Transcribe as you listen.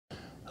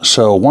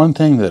So one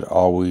thing that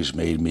always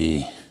made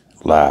me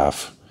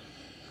laugh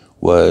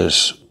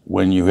was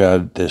when you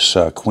had this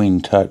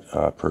Queen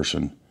Tut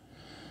person.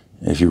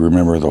 If you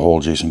remember the whole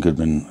Jason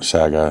Goodman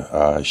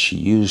saga, she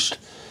used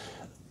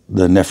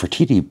the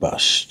Nefertiti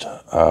bust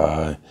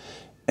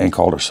and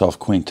called herself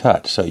Queen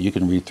Tut. So you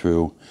can read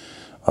through,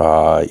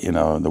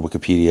 the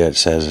Wikipedia. It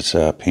says it's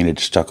a painted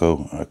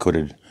stucco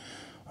coated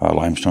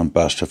limestone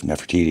bust of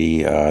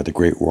Nefertiti, the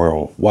great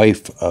royal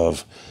wife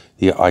of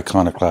the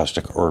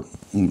iconoclastic or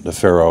the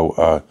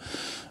pharaoh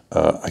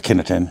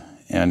Akhenaten,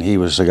 and he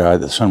was the guy,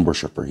 the sun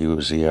worshiper. He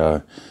was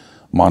the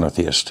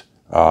monotheist,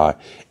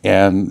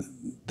 and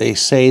they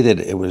say that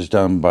it was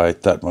done by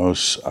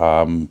Thutmose.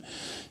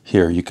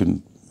 Here, you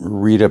can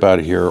read about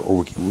it here,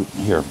 or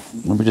here.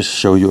 Let me just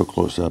show you a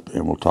close up,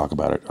 and we'll talk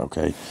about it.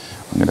 Okay,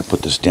 I'm going to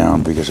put this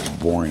down because it's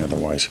boring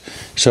otherwise.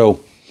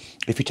 So,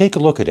 if you take a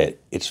look at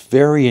it, it's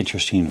very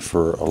interesting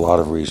for a lot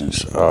of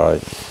reasons.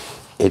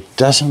 It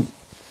doesn't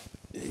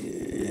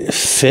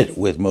fit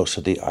with most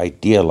of the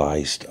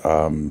idealized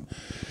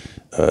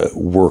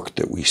work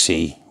that we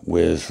see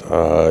with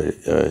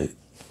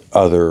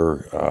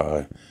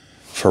other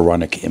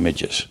pharaonic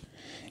images.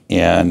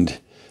 And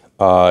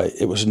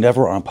it was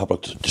never on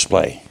public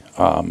display,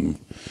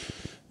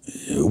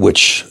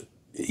 which,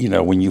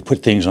 when you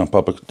put things on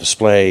public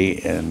display,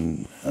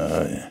 and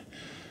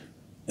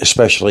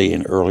especially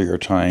in earlier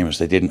times,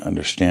 they didn't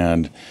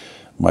understand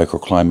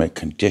microclimate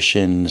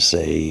conditions.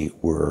 They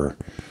were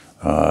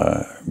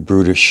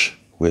brutish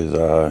with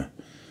how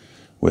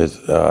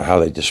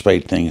they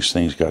displayed things.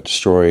 Things got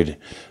destroyed.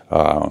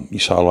 You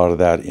saw a lot of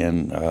that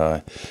in,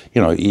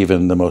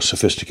 even the most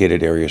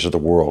sophisticated areas of the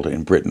world,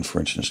 in Britain, for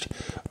instance,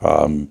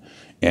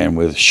 and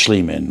with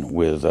Schliemann,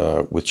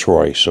 with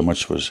Troy, so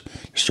much was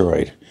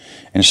destroyed.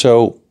 And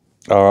so,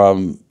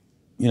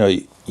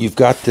 you've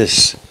got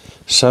this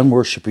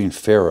sun-worshipping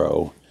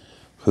pharaoh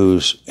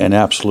who's an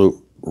absolute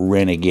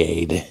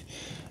renegade,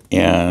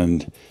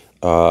 and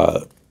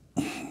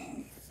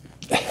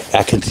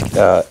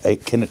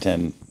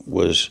Akhenaten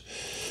was,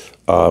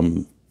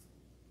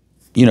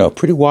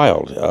 pretty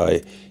wild.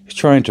 He's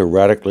trying to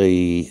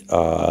radically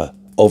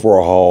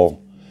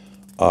overhaul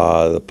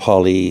the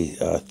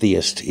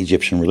polytheist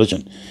Egyptian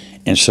religion.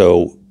 And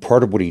so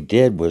part of what he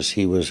did was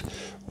he was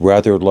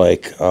rather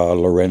like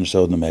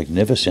Lorenzo the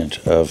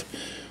Magnificent of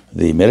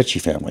the Medici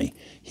family.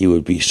 He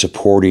would be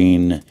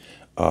supporting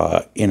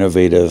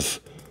innovative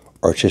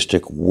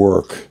artistic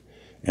work,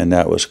 and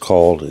that was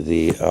called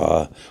the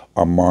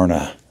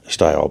Amarna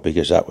style,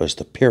 because that was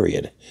the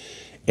period.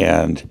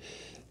 And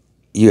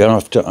you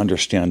have to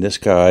understand, this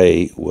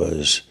guy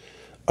was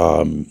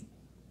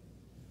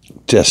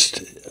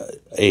just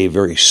a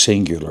very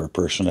singular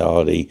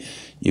personality.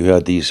 You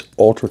had these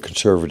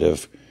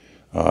ultra-conservative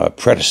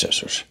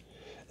predecessors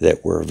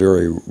that were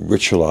very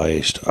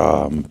ritualized,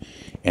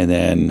 and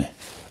then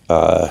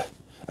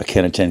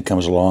Akhenaten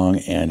comes along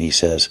and he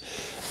says,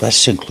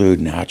 let's include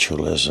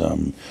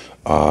naturalism,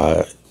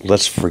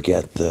 let's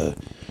forget the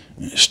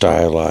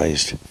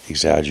stylized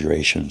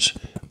exaggerations,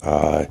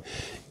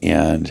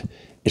 and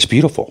it's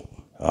beautiful.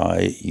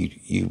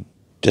 You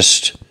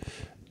just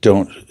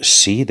don't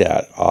see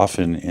that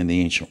often in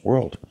the ancient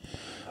world.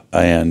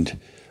 And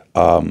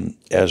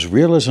as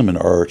realism in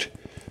art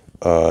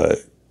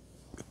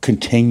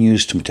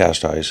continues to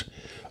metastasize,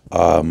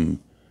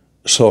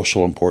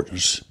 social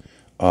importance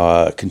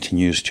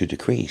continues to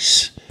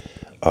decrease.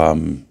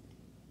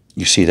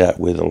 You see that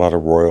with a lot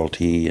of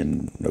royalty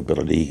and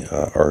nobility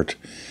art,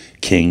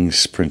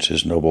 kings,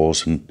 princes,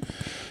 nobles, and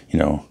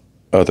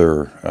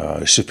other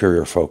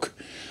superior folk.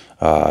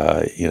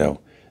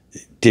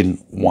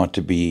 Didn't want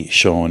to be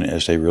shown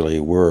as they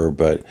really were,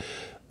 but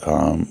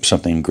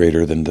something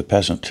greater than the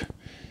peasant.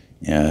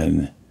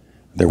 And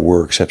there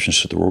were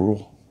exceptions to the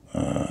rule.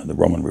 The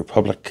Roman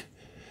Republic,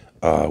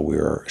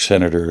 where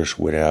senators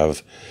would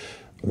have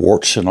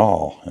warts and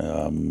all.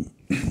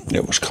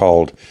 It was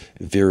called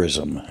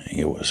virism.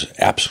 It was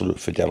absolute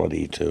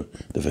fidelity to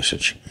the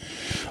visage.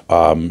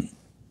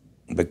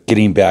 But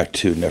getting back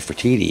to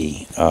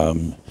Nefertiti,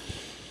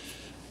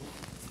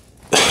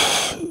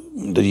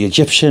 the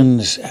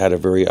Egyptians had a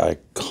very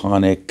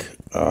iconic,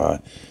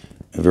 a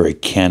very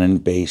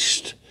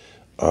canon-based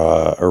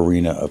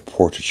arena of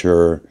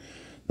portraiture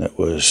that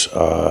was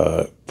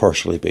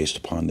partially based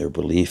upon their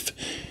belief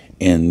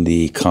in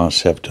the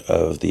concept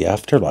of the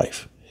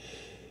afterlife.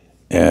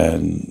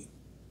 And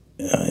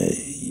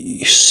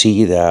you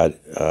see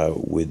that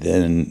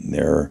within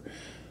their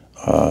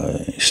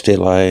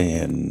stelae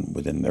and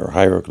within their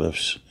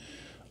hieroglyphs.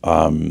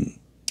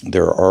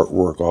 Their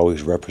artwork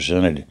always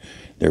represented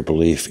their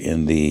belief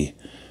in the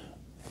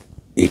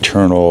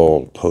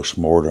eternal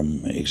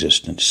post-mortem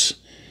existence.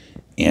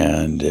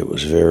 And it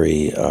was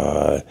very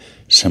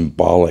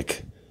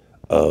symbolic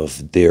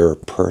of their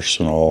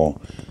personal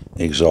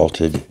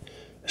exalted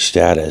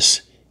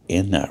status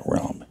in that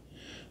realm.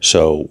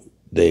 So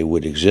they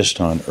would exist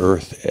on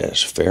earth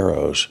as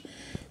pharaohs,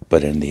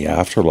 but in the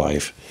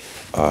afterlife,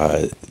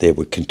 they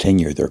would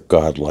continue their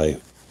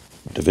godlike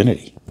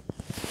divinity.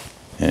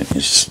 And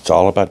it's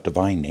all about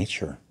divine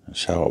nature.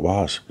 That's how it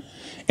was.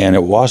 And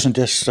it wasn't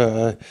just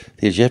the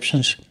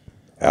Egyptians.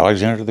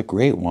 Alexander the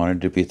Great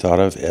wanted to be thought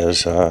of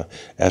as a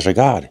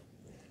god.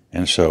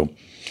 And so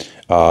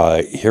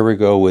here we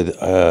go with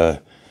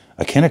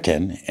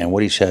Akhenaten, and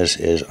what he says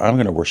is, I'm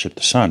going to worship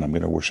the sun. I'm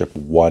going to worship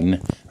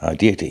one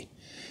deity.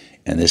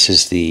 And this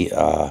is the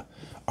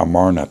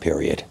Amarna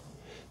period.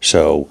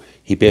 So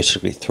he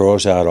basically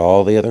throws out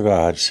all the other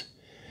gods,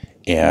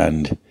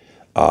 and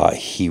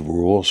he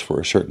rules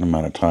for a certain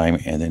amount of time,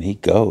 and then he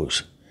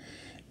goes.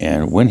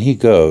 And when he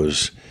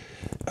goes,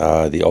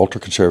 the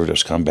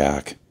ultra-conservatives come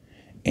back,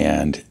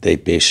 and they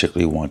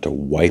basically want to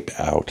wipe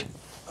out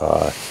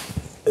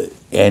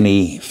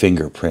any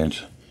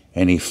fingerprint,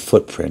 any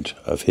footprint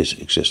of his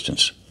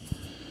existence.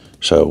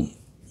 So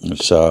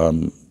it's a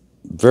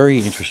very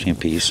interesting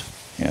piece,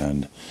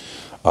 and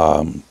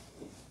there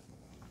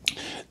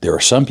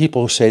are some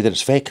people who say that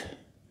it's fake.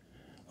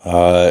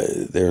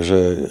 There's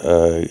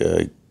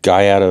a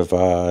guy out of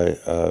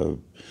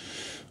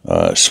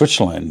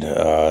Switzerland,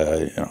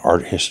 an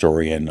art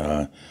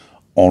historian,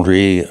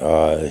 Henri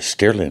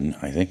Sterlin,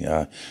 I think,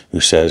 who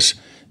says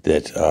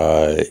that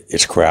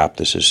it's crap.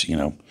 This is,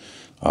 from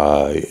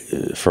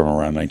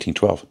around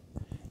 1912.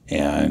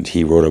 And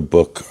he wrote a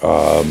book,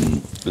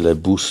 Le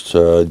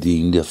Buste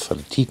di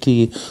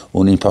Nefertiti,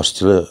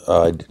 un'imposta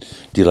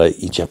della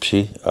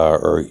Egypti,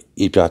 or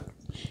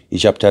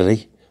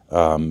Egyptari.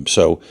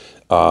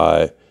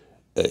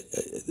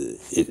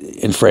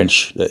 In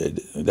French,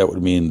 that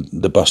would mean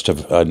the bust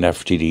of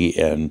Nefertiti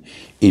and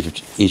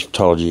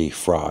Egyptology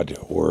fraud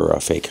or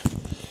fake.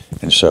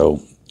 And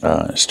so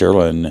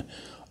Sterlin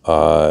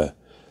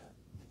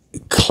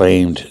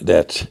claimed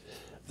that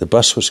the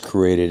bust was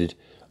created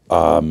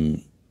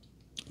to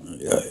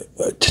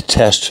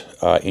test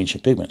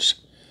ancient pigments,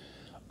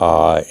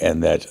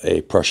 and that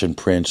a Prussian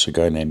prince, a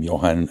guy named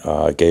Johann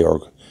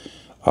Georg,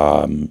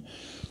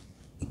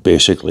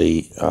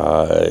 basically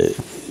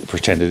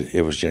pretended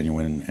it was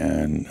genuine,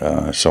 and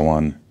so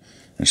on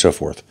and so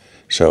forth.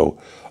 So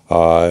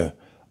I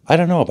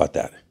don't know about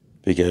that,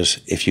 because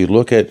if you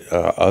look at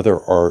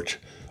other art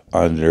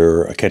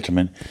under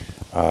Akhenaten,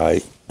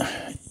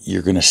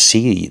 you're going to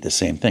see the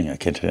same thing.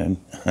 Akhenaten,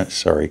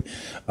 sorry.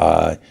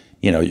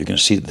 You're going to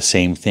see the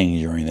same thing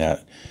during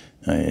that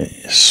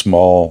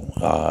small,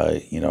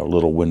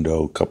 little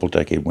window, couple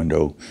decade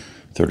window,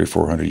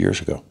 3,400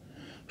 years ago.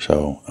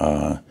 So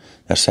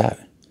that's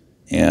that.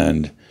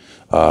 And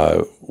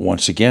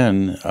once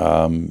again,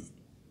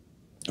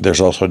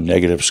 there's also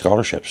negative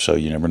scholarship. So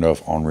you never know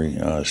if Henri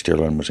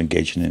Sterlin was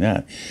engaging in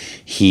that.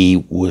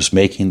 He was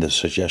making the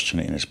suggestion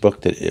in his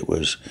book that it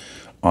was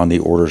on the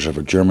orders of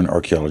a German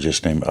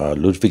archaeologist named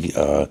Ludwig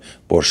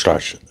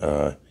Borchardt.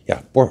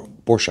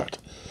 Borchardt.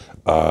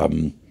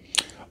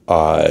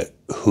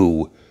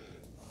 Who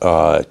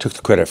took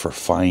the credit for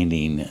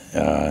finding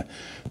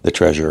the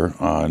treasure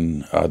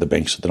on the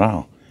banks of the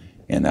Nile.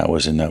 And that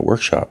was in that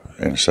workshop.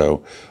 And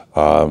so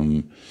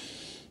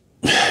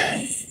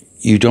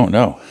you don't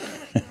know.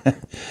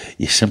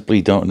 You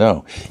simply don't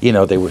know.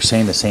 They were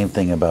saying the same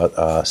thing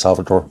about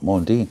Salvator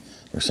Mundi.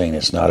 They're saying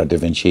it's not a Da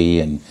Vinci,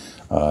 and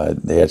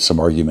they had some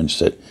arguments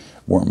that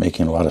weren't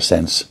making a lot of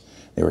sense.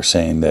 They were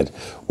saying that,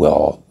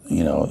 well,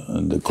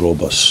 the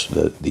globus,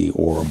 the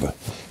orb,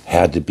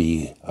 had to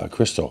be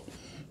crystal,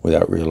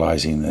 without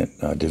realizing that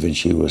Da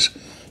Vinci was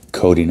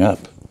coding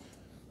up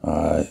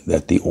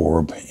that the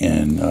orb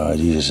in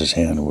Jesus'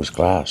 hand was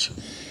glass,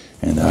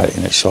 and that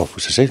in itself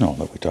was a signal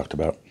that we talked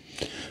about.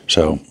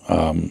 So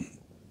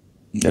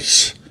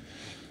it's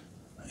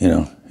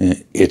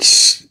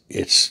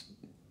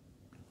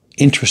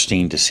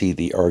interesting to see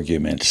the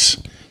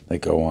arguments that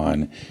go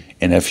on.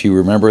 And if you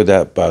remember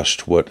that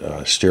bust, what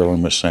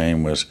Sterlin was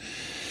saying was,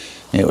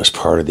 it was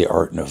part of the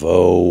Art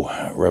Nouveau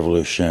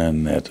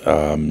revolution, that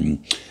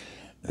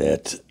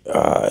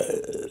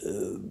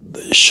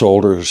the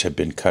shoulders had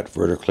been cut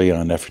vertically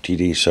on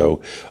Nefertiti,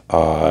 so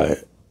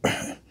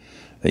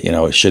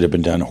it should have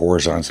been done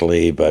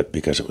horizontally, but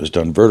because it was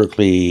done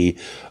vertically,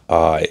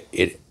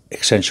 it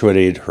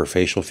accentuated her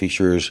facial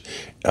features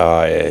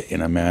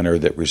in a manner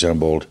that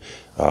resembled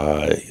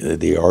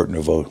the Art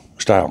Nouveau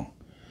style.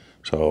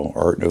 So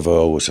Art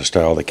Nouveau was a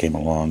style that came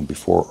along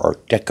before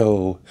Art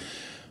Deco.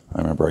 I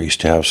remember I used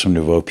to have some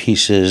Nouveau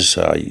pieces.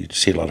 You'd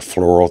see a lot of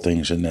floral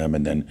things in them,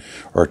 and then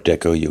Art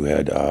Deco, you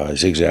had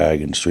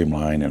zigzag and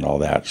streamline and all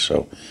that.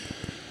 So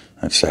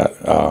that's that.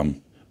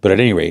 But at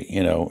any rate,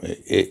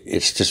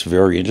 it's just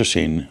very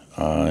interesting.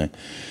 And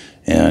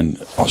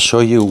I'll show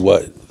you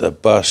what the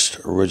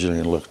bust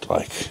originally looked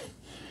like.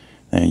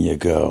 There you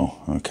go.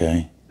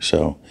 Okay.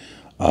 So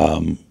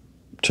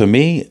to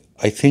me,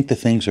 I think the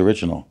thing's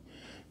original.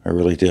 I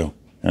really do.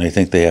 And I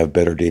think they have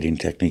better dating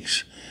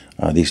techniques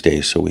these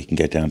days, so we can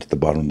get down to the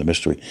bottom of the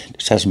mystery.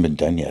 This hasn't been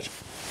done yet.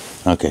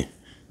 Okay,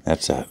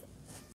 that's that.